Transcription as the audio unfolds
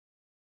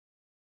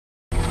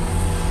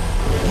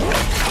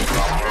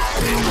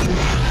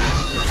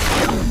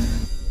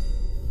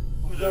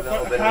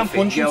I can't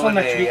punch until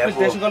next week with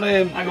this. I've got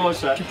hang on a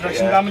sec.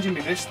 Compression damage in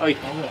my wrist. Oi.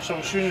 So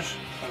as soon as...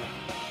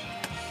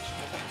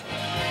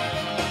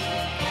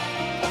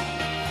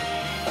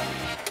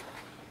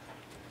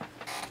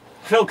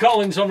 Phil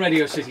Collins on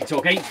Radio City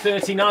Talk.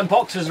 8:39.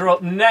 Boxers are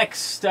up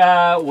next.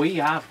 We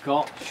have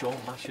got Sean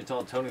Masher,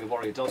 Tony the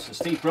Warrior Dodson,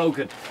 Steve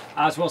Brogan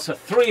as well. So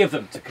 3 of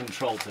them to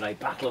control today.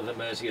 Battle of the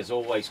Mersey as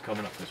always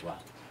coming up as well.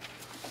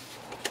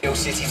 Radio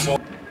City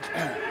Talk.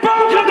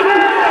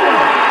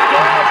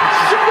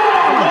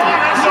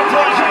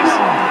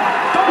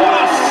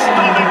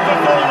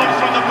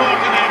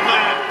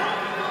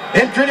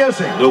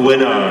 Introducing the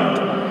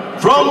winner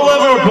from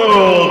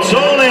Liverpool,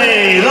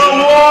 Tony the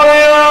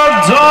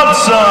Warrior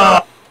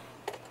Dodson.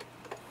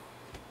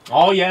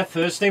 Oh yeah,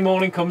 Thursday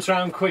morning comes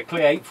round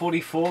quickly.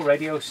 8:44.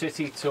 Radio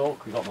City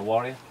Talk. We got the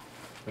Warrior.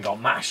 We got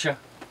Masher.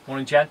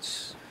 Morning,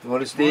 gents.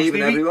 Morning, Steve,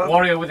 and everyone.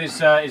 Warrior with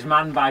his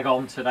man bag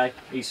on today.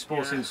 He's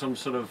sporting some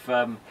sort of.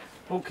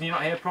 Oh, can you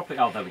not hear properly?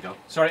 Oh, there we go.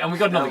 Sorry, and we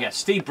got another guest,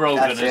 Steve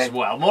Brogan as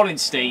well. Morning,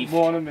 Steve.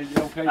 Morning, mate.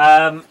 You okay?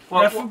 Well,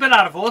 we've been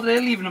out of order. They're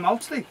leaving them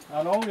out, Steve.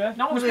 I know, yeah.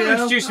 No, I was going to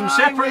introduce them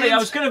separately. I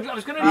was going to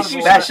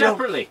introduce them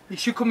separately. You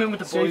should come in with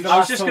the boys. I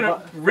was just going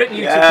to rip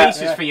you to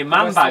pieces for your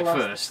man bag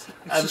first.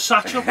 It's a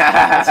satchel.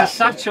 It's a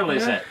satchel,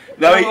 is it?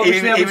 No, he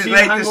was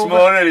late this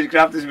morning. He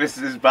grabbed his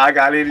missus' bag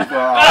and he just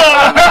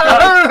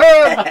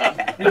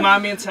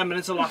Remind me in 10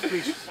 minutes of laugh,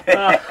 please.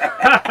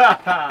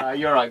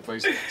 You're right,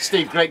 boys.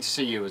 Steve, great to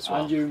see you as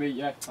well. And you, mate,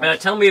 yeah.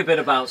 Tell me a bit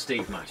about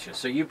Steve Masher.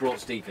 So you brought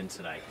Steve in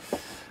today.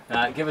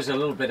 Give us a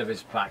little bit of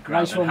his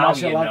background and how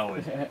you know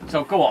him.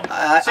 So go on,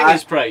 sing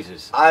his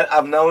praises.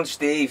 I've known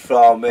Steve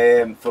from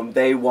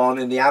day one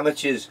in the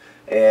amateurs.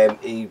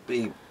 He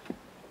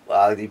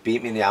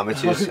beat me in the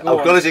amateurs. I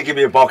was going to say give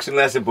me a boxing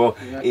lesson, but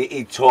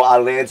I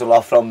learned a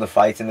lot from the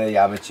fighting in the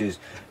amateurs.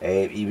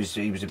 He was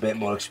a bit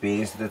more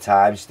experienced at the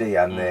time, Steve,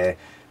 and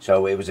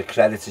so it was a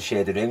credit to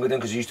share the ring with him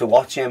because I used to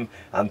watch him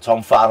and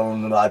Tom Farrell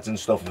and the lads and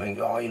stuff and think,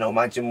 oh, you know,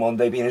 imagine one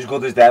day being as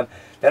good as them.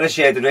 Then I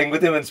shared the ring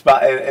with him in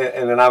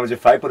an amateur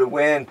fight, but it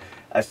weren't.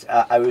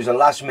 It was a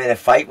last minute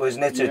fight,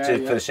 wasn't it,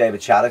 for save a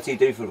charity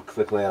do for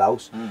Clear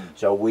House.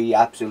 So we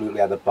absolutely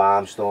had a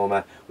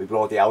barnstormer. We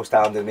brought the house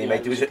down to me,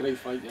 mate. There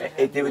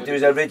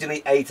was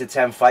originally 8 to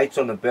 10 fights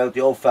on the bill.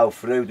 They all fell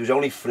through. There was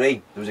only 3.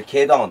 There was a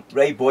kid on,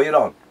 Ray Boyer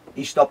on.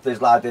 He stopped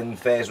his lad in the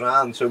first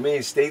round. So me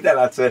and Steve then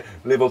had to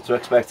live up to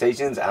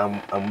expectations, and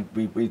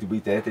we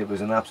did. It was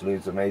an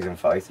absolute amazing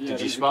fight.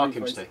 Did you spark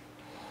him, Steve?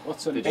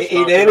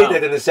 He nearly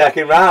did in the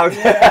second round.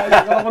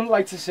 Yeah, I wouldn't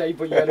like to say,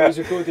 but yeah, it was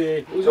a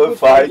good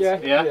fight.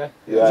 Yeah.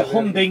 It was a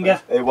humdinger.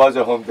 It was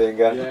a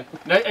humdinger. Yeah.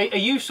 Now, are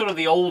you sort of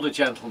the older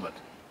gentleman?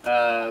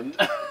 I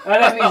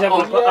don't think he's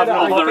ever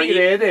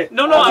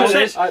No, I was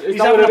he's having a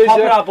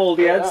pop at our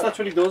baldy heads. That's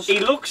what he does. He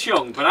looks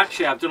young, but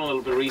actually I've done a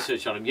little bit of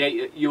research on him. Yeah,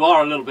 you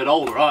are a little bit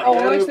older, aren't you?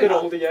 Oh, a little bit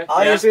older, yeah.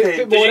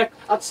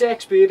 I'd say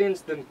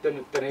experienced than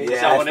age.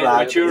 Is that what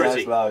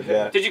maturity?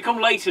 Yeah. Did you come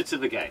later to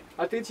the game?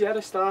 I did, yeah. I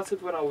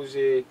started when I was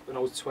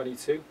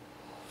 22,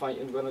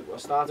 fighting. When I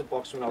started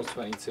boxing when I was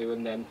 22,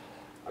 and then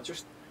I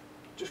just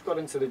got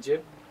into the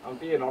gym. I'm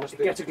being honest.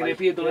 Get a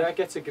grip, you do it. Yeah,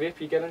 get a grip.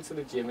 You get into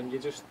the gym and you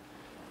just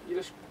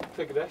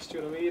progress. Do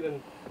you know what I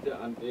mean?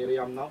 And here I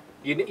am now.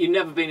 You've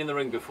never been in the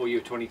ring before you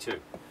were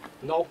 22?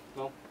 No.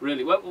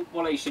 Really?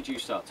 What age did you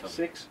start, Tom?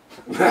 6.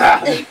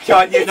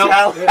 Can't you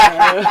tell?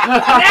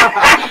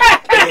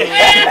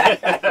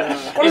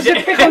 What is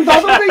it? Pick on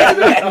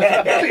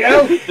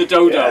The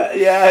dodo.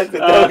 Yeah, the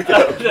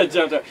dodo. The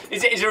dodo.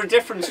 Is there a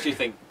difference, do you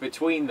think,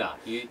 between that?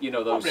 You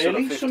know, those sort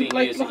of 15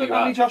 years look that you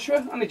at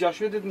had? Andy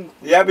Joshua didn't...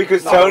 Yeah,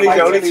 because Tony's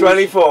only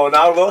 24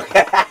 now, look.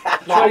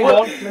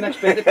 21, the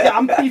next bit.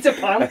 I'm Peter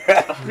Pan.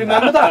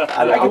 Remember that?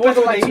 I would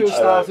have liked to have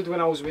started when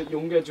I was a bit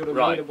younger, do you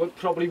know what I mean? I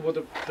probably would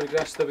have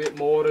progressed a bit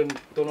more and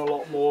done a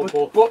lot more.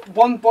 But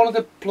one of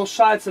the plus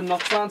sides to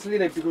not starting to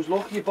lead, because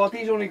look, your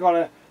body's only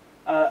got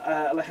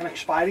like an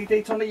expiry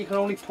date on it. You can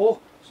only put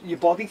your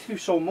body through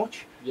so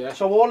much. Yeah.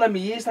 So all them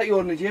years that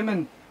you're in the gym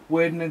and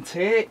wearing and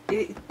tear,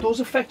 it does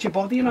affect your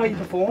body and how you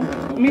perform.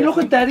 I mean, look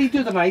at Derry the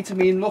other night. I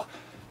mean, look,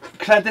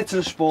 credit to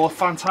the sport,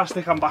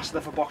 fantastic ambassador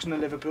for boxing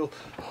in Liverpool,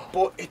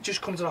 but it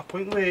just comes to that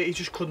point where he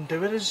just couldn't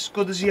do it as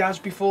good as he has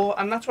before,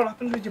 and that's what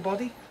happens with your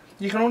body.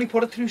 You can only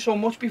put it through so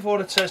much before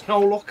it says,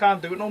 no, look,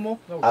 can't do it no more.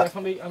 No,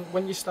 definitely, and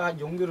when you start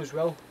younger as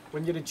well,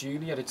 when you're a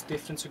junior, it's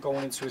different to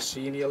going into a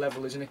senior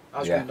level, isn't it?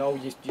 As we know,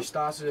 you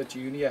start as a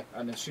junior,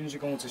 and as soon as you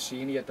go into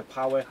senior, the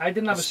power... I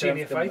didn't have a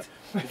senior fight.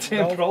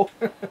 No,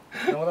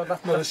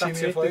 that's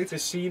it. The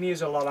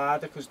senior's a lot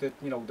harder because the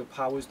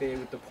power's there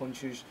with the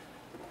punches.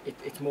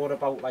 It's more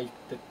about like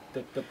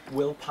the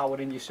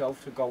willpower in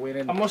yourself to go in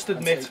and... I must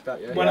admit,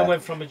 that, when I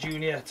went from a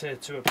junior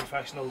to a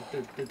professional,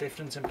 the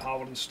difference in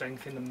power and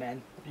strength in the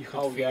men, you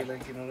could feel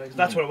like, you know,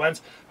 that's where I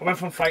went. I went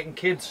from fighting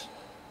kids,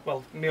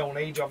 well, my own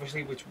age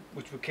obviously, which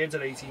were kids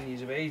at 18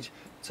 years of age,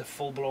 to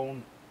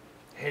full-blown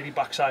hairy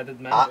backsided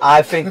men.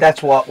 I think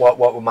that's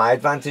what my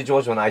advantage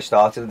was when I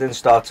started. I didn't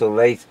start till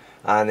late,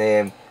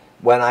 and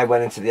when I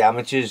went into the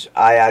amateurs,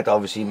 I had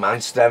obviously man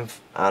strength,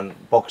 and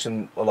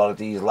boxing a lot of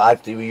these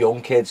lads, they were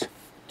young kids,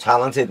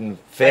 talented and I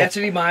fit. had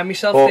to remind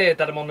myself there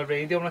that I'm on the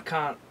radio and I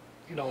can't,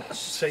 you know,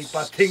 say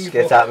bad things.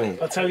 Get at me.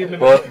 I'll tell you in a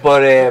minute.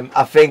 But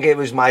I think it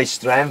was my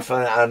strength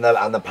and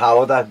the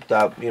power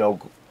that you know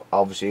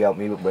obviously helped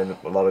me win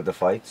a lot of the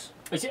fights.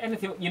 Is it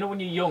anything, you know, when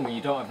you're young and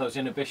you don't have those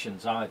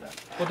inhibitions either?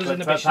 What does But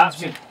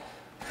inhibitions mean?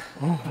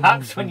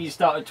 Perhaps when you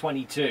start at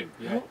 22,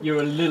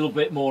 you're a little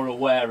bit more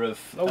aware of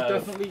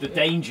the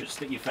dangers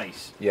that you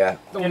face. Yeah.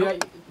 No,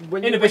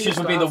 Inhibitions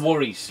would be the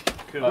worries.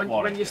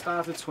 When you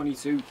start at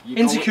 22,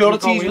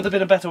 insecurities would have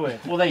been a better word.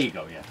 Well, there you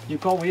go, yeah. You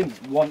go in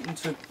wanting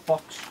to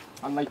box,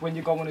 and like when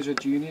you go in as a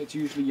junior, it's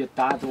usually your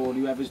dad or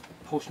whoever's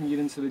pushing you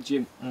into the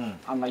gym,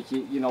 and like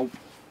you know,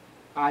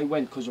 I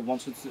went because I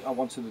wanted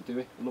to do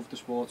it. I loved the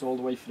sport all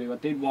the way through. I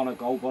did want to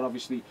go, but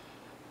obviously,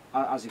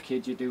 as a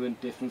kid, you're doing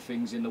different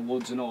things in the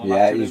woods and all that.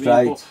 Yeah, he's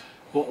right.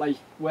 But like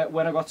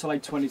when I got to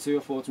like 22, I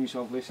thought to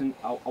myself, listen,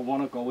 I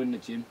want to go in the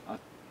gym.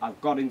 I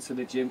got into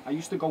the gym. I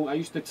used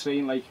to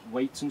train like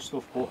weights and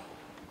stuff, but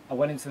I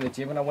went into the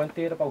gym and I went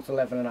there about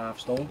 11.5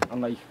 stone.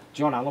 And like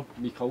John Allen,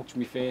 my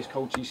first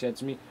coach, he said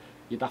to me,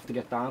 you'd have to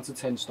get down to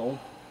 10 stone.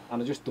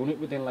 And I just done it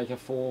within like a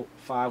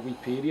 4-5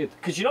 week period.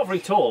 Because you're not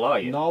very tall, are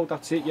you? No,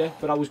 that's it, yeah.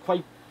 But I was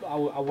quite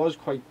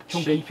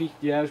chunky. Shapy.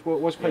 Yeah, I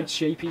was quite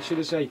shapy, should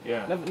I say.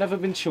 Yeah. Never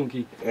been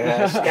chunky.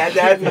 Yeah, scared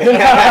that. No,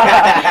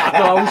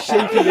 I was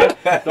shapy,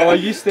 yeah. No, I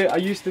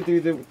used to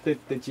do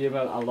the gym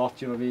a lot,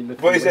 you know what I mean?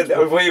 What is it?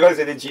 Before you go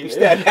to the gym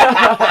stand?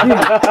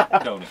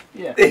 Don't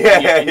Yeah.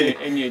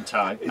 In your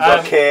time. He's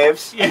got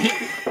curves.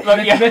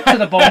 Ripped to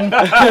the bone.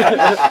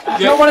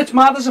 You know what, it's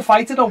mad as a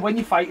fighter though, when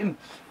you're fighting,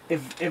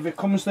 if it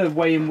comes to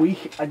weighing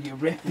weak and you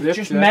rip,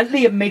 just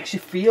mentally it makes you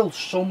feel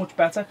so much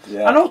better.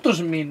 Yeah. I know it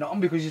doesn't mean nothing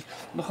because you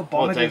look at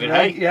Bomber the other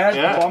day.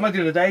 Yeah, Bomber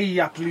the other day,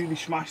 he absolutely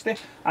smashed it,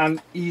 and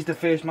he's the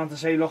first man to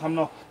say, look, I'm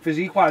not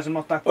physique-wise, I'm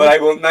not that good. Well, I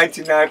want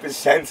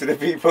 99% of the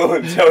people,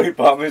 and Tony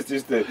Bomber's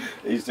he's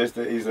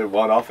a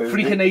one-off.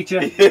 Freak of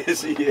nature. He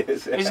is.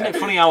 Isn't it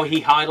funny how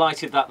he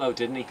highlighted that though,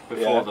 didn't he?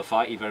 Before the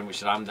fight, he very much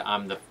said,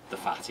 I'm the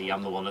fatty,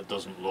 I'm the one that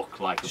doesn't look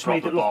like a proper boxer. Just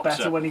made it look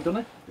better when he done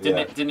it.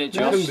 Didn't it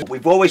just?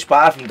 We've always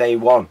sparred from day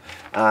one,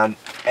 and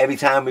every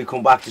time we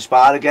come back to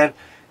spar again,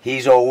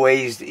 he's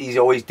always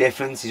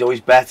different. He's always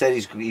better.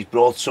 He's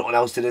brought something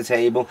else to the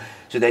table.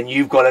 So then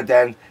you've got to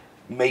then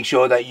make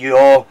sure that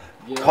you're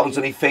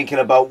constantly thinking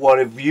about what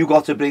have you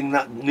got to bring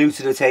that new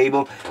to the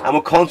table, and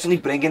we're constantly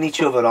bringing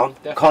each other on.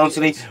 Definitely.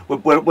 Constantly,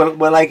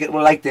 we're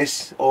like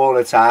this all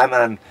the time,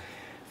 and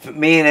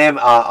me and him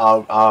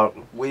are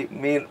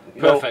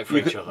perfect for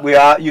each other. We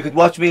are. You could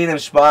watch me and him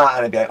spar,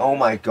 and I'd be like, oh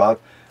my god.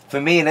 For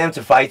me and them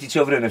to fight each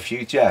other in the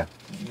future,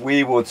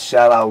 we would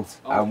sell out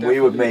and we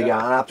would make an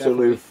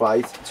absolute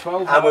fight.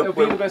 And we'll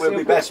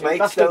be best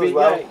mates still as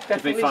well.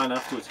 It'll be fine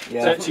afterwards.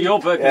 Yeah. So you're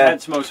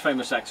Birkhead's most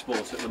famous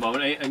export at the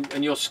moment,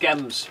 and you're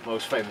Skem's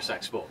most famous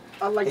export.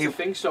 I'd like to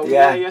think so.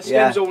 Yeah.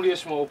 Skem's only a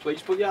small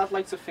place, but yeah, I'd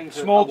like to think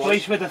so. Small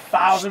place with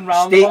 1,000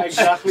 rounds.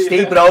 Exactly.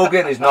 Steve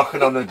Brogan is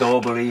knocking on the door,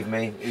 believe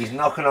me. He's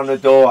knocking on the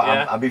door,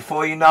 and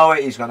before you know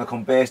it, he's going to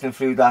come bursting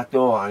through that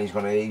door, and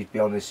he's be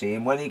on the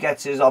scene. When he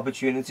gets his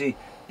opportunity,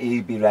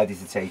 he'd be ready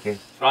to take it.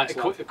 Right, a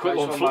quick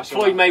one.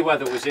 Floyd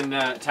Mayweather was in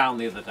town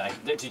the other day.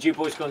 Did you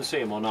boys go and see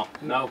him or not?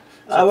 No.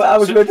 So, I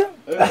was with him.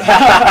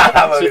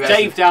 So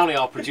Dave Downey,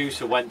 our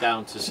producer, went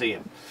down to see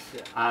him,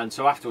 and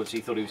so afterwards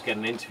he thought he was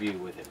getting an interview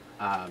with him,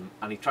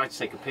 and he tried to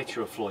take a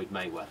picture of Floyd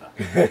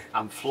Mayweather,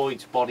 and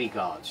Floyd's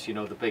bodyguards, you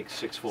know, the big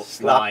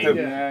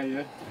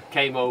 6'9",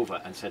 came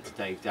over and said to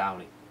Dave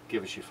Downey,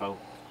 "Give us your phone."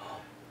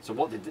 So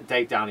what did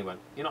Dave Downey went?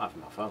 "You're not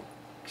having my phone."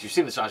 Because you've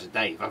seen the size of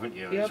Dave, haven't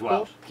you, as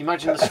well? Can you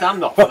imagine the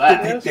standoff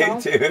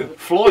there?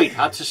 Floyd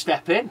had to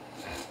step in.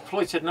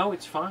 Floyd said, no,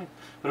 it's fine.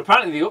 But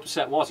apparently the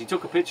upset was he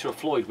took a picture of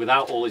Floyd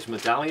without all his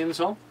medallions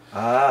on.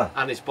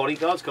 And his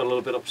bodyguards got a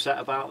little bit upset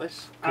about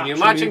this. Can you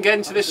imagine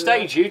getting to this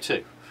stage, you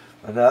two?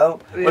 I know.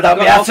 Without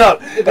me hats on.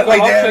 I'd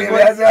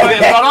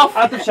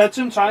have said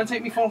to him, try and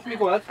take me phone from me,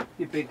 go ahead.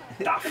 You big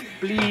daft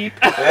bleep.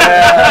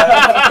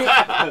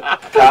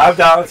 Calm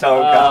down,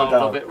 Tom, calm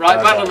down.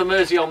 Right, Battle of the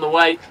Mersey on the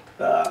way.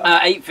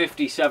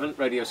 8:57,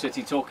 Radio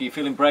City Talk. Are you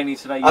feeling brainy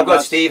today? I've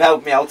got Steve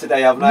helping me out today,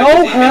 haven't I?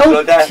 No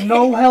help!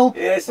 No help!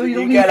 Yes,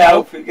 you get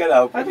help, you get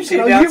help. Have you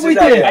seen me out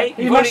today?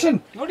 You've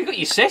already got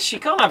your sis, you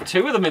can't have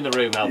two of them in the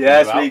room helping you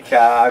out. Yes, we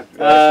can.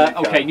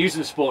 Okay, news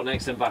and sport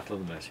next, then Battle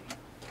of the Mersey.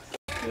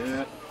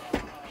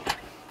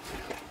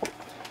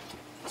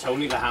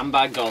 Tony the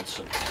Handbag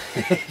Dodson.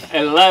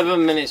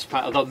 11 minutes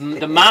past the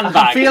man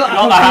bag,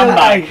 not the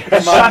handbag.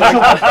 It's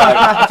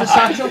a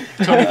satchel.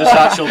 Tony the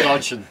Satchel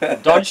Dodson.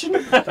 Dodson.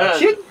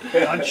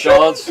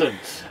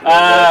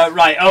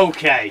 Right,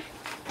 okay.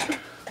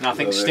 And I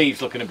think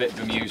Steve's looking a bit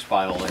bemused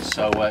by all this.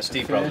 So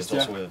Steve Brogan's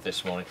also with us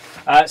this morning.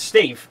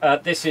 Steve,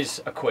 this is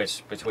a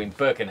quiz between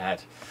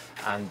Birkenhead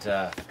and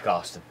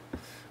Garston.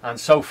 And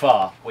so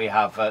far we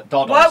have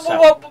Dodd on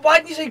 7. Why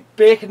did you say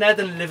Birkenhead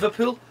and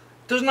Liverpool?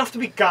 doesn't have to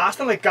be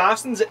Garston. Like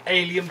Garston's an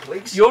alien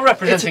place. You're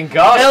representing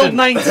Garston.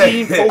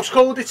 L19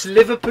 postcode. It's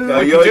Liverpool.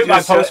 No, You can do it by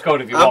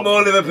postcode if you want. I'm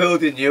more Liverpool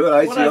than you,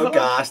 right? So you're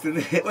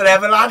Garston.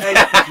 Whatever, lad.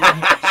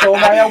 So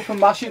am I out from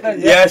Mash it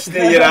then? Yes,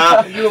 there you are.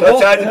 I'm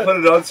trying to put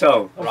it on,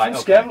 so. Right,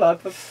 okay. Scam, lad.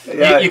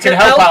 Yeah. You can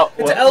help out.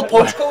 It's an L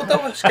postcode,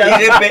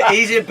 though.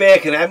 He's in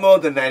Birkenhead more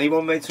than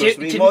anyone, mate. Trust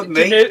me, more than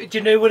me. Do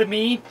you know what I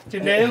mean? Do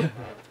you know?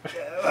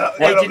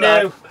 What do you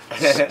know?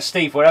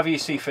 Steve, wherever you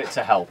see fit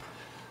to help,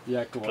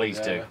 Yeah, go on. please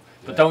do.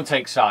 But don't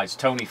take sides.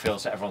 Tony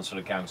feels that everyone sort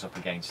of gangs up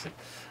against him.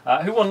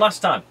 Who won last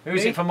time? Who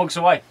is it for Mugs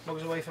Away?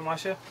 Mugs Away for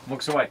Masha.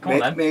 Mugs Away. Come on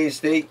then. Me and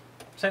Steve.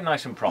 Say it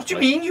nice and properly.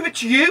 What do you mean?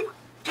 It's you?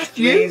 Just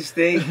Me you? and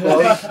Steve.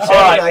 All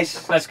Alright,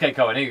 nice. let's get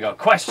going. Here you go.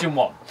 Question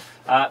 1.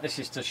 This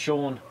is to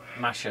Sean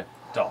Masha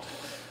Dodd.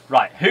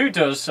 Right, who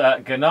does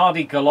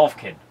Gennady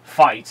Golovkin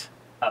fight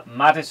at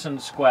Madison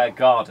Square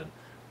Garden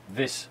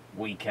this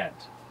weekend?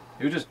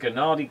 Who does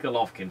Gennady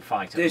Golovkin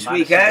fight at This Madison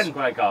weekend?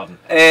 Square Garden?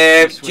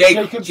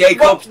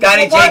 Jacobs.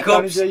 Danny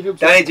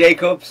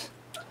Jacobs.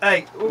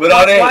 Hey, We're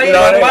on it.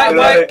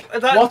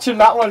 Watching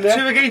that one, yeah.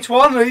 2 against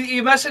 1. Are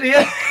you messing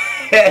here?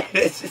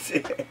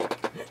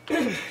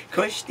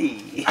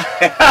 Cushy.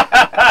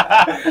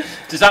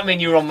 Does that mean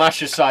you're on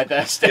Masha's side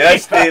there, Steve?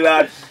 Yes, Steve,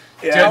 lad.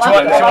 Yeah. Do you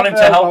want him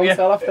to help you?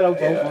 I'll have to help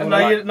both.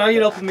 Now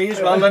you're helping me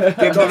as well, then.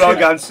 Give the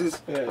wrong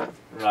answers.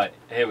 Right,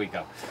 here we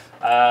go.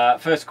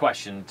 First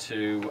question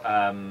to...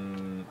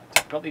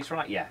 got these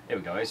right? Yeah, here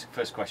we go. Here's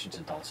first question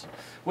to Dodson.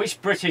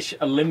 Which British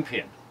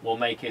Olympian will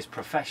make his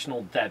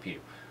professional debut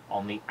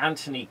on the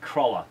Anthony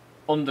Crolla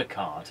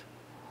undercard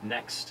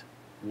next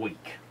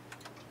week?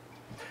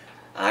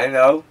 I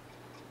know.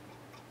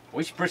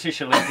 Which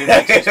British Olympian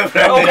makes his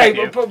professional Okay,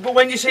 debut? but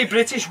when you say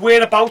British,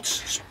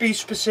 whereabouts? Be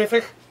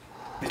specific.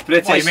 It's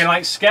British. What, you mean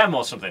like Scam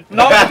or something?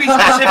 No, be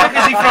specific.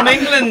 Is he from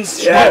England,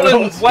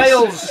 Scotland,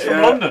 Wales?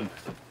 From London.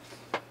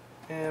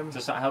 Um,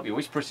 Does that help you?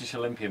 Which British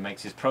Olympian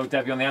makes his pro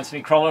debut on the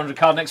Anthony Crolla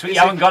undercard next week? You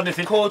haven't got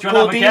anything. Do you want to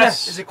have a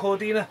guess? Is it Cordina?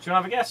 Do you want to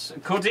have a guess?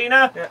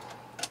 Cordina? Yeah.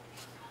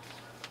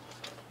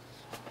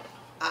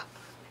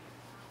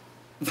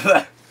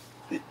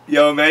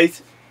 Yo,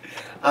 mate.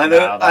 I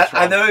know.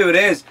 I know who it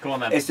is. Go on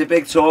then. It's the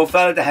big tall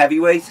fella, the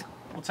heavyweight.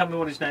 Well, tell me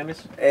what his name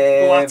is.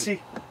 Boatsi.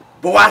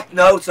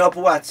 No, it's not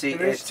Boatsi.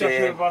 It is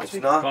Joshua Boatsi. It's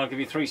not. I'll give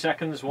you 3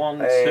 seconds. 1,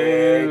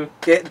 2.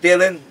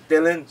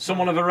 Dylan.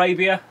 Someone of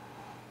Arabia.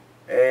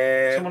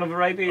 Someone of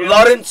Arabia.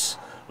 Lawrence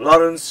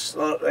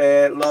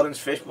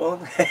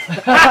Fishburne.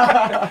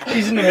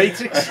 He's in the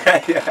Matrix.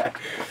 Yeah.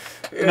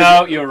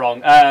 No, you're wrong.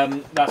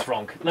 That's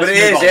wrong. But it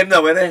is him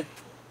though, isn't it?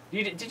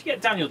 Did you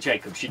get Daniel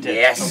Jacobs? You did.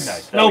 Yes.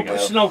 Okay, there we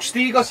go. No,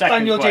 Steve got Second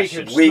Daniel question.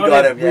 Jacobs. We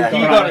got him, yeah.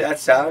 You got it.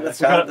 That's sound.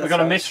 We've got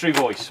a mystery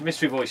voice.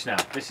 Mystery voice now.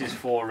 This is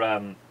for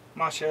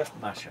Masha.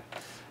 Masha.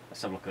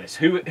 Let's have a look at this.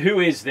 Who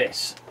is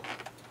this?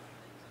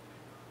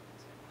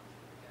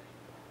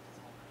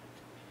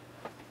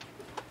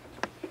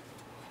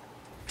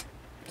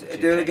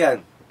 Do it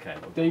again. Okay.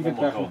 David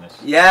one more go Beckham. on this.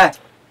 Yeah.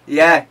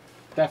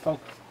 Defo.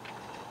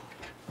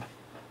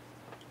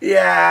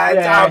 Yeah,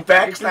 down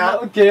back now.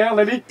 Little girl,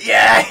 isn't he?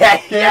 Yeah,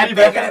 Girly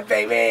Beckham,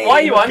 baby. Why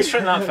are you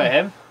answering that for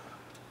him?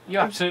 You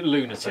absolute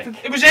lunatic.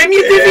 It was him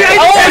you did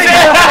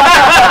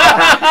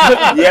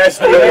Yes,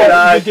 Steve,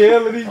 The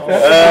girl, isn't he?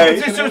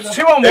 It's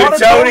 2 on 1.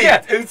 Tony. I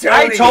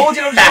told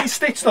you I was getting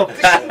stitched up.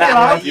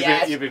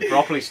 You've been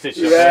properly stitched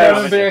up. Yeah.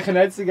 Seven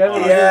Birkenheads together.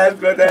 Yeah,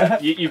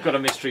 but You've got a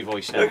mystery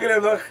voice now. look at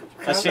him, look.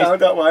 Let's Calm down,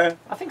 don't worry.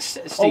 I think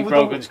Steve Over the-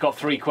 Brogan's got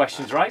 3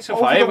 questions right so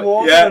far. Over the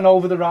water Yeah. and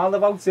over the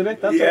roundabouts, innit?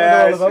 That's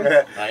Yes, what it's all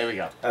about. Right, here we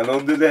go. and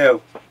under the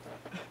hill.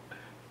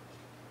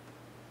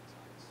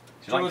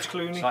 Do you George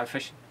Clooney. do you like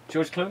fishing?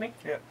 George Clooney?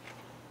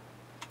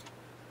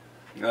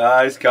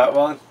 Ah, he's got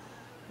one.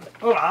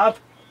 Oh, Ab.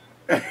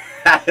 Hey,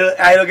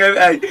 look at him.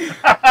 Hey.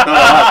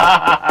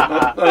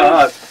 Not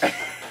hard.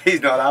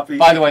 He's not happy.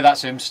 By the way,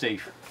 that's him,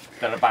 Steve.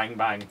 Then a bang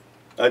bang.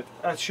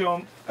 That's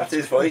Sean. That's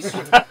his voice.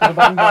 Bang,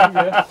 bang,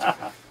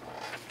 yeah.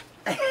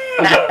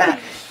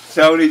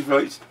 Tony's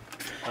voice.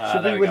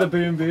 Should There be we with go. the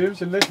boom booms,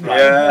 shouldn't it?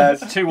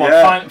 Yes. 2-1.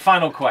 Yeah.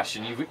 Final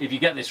question. If you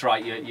get this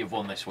right, you've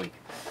won this week.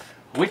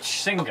 Which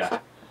singer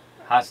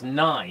has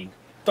 9?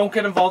 Don't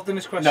get involved in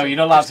this question. No, you're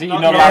not allowed to. You're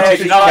not Yeah, allowed to.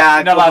 you You're not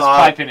can't, allowed to come on.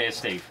 pipe in here,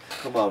 Steve.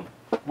 Come on.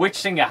 Which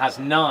singer has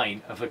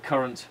 9 of the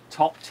current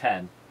top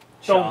 10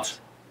 Don't. chart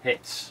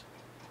hits?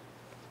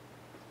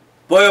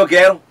 Boy or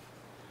girl?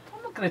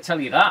 I'm not going to tell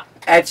you that.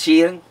 Ed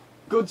Sheeran.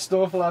 Good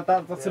stuff like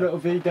that. That's a little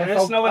bit Yes,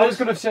 defo. no, it I was is.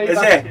 going to say Is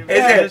that. it?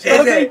 Yeah, Is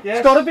it?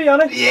 It's got to be on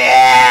it.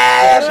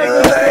 Yes!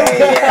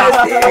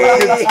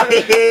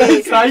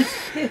 It's right.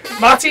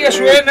 Matty, I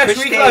swear next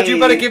week, lad, you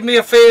better give me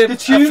a fair. The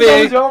tune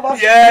fair. goes on.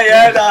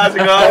 Yeah, that's a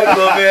good.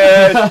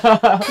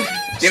 Love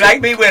it. Do you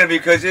like me winning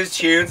because his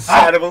tune's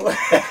terrible?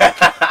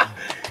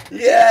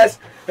 Yes.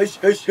 Hush,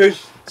 hush,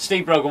 hush.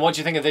 Steve Brogan, what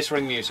do you think of this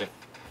ring music?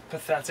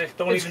 Pathetic.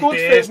 Don't It's even good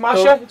dare. fit,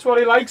 Masha. It's what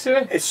he likes,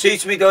 innit? It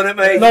suits me, don't it,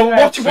 mate? No,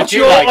 But what's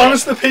you your like it.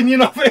 honest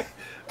opinion of it?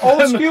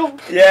 Old school.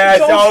 Yeah,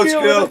 it's old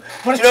school.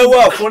 Do you know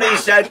what? Funny you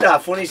said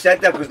that. Funny you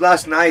said that because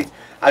last night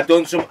I'd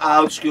done some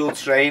old school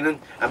training,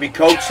 and my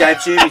coach said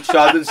to me,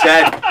 Todd, and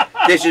said,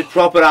 "This is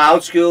proper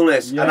old school,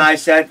 this." Yeah. And I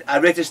said, I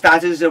wrote a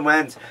status and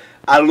went,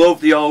 "I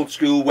love the old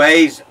school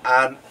ways,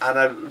 and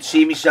I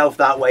see myself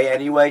that way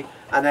anyway."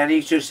 And then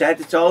he just said,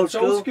 "It's old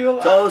school.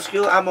 It's old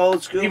school. I'm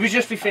old school." He was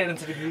just referring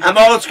to the music. I'm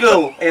old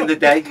school in the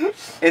day,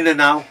 in the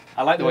now.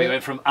 I like the way you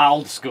went from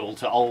old school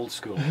to old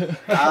school.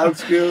 Old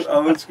school,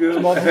 old school.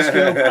 Modern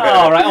school.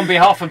 All right, on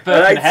behalf of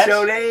Birkenhead.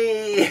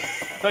 Right,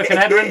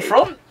 Birkenhead are in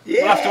front.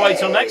 Yeah. We'll have to wait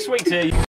till next week to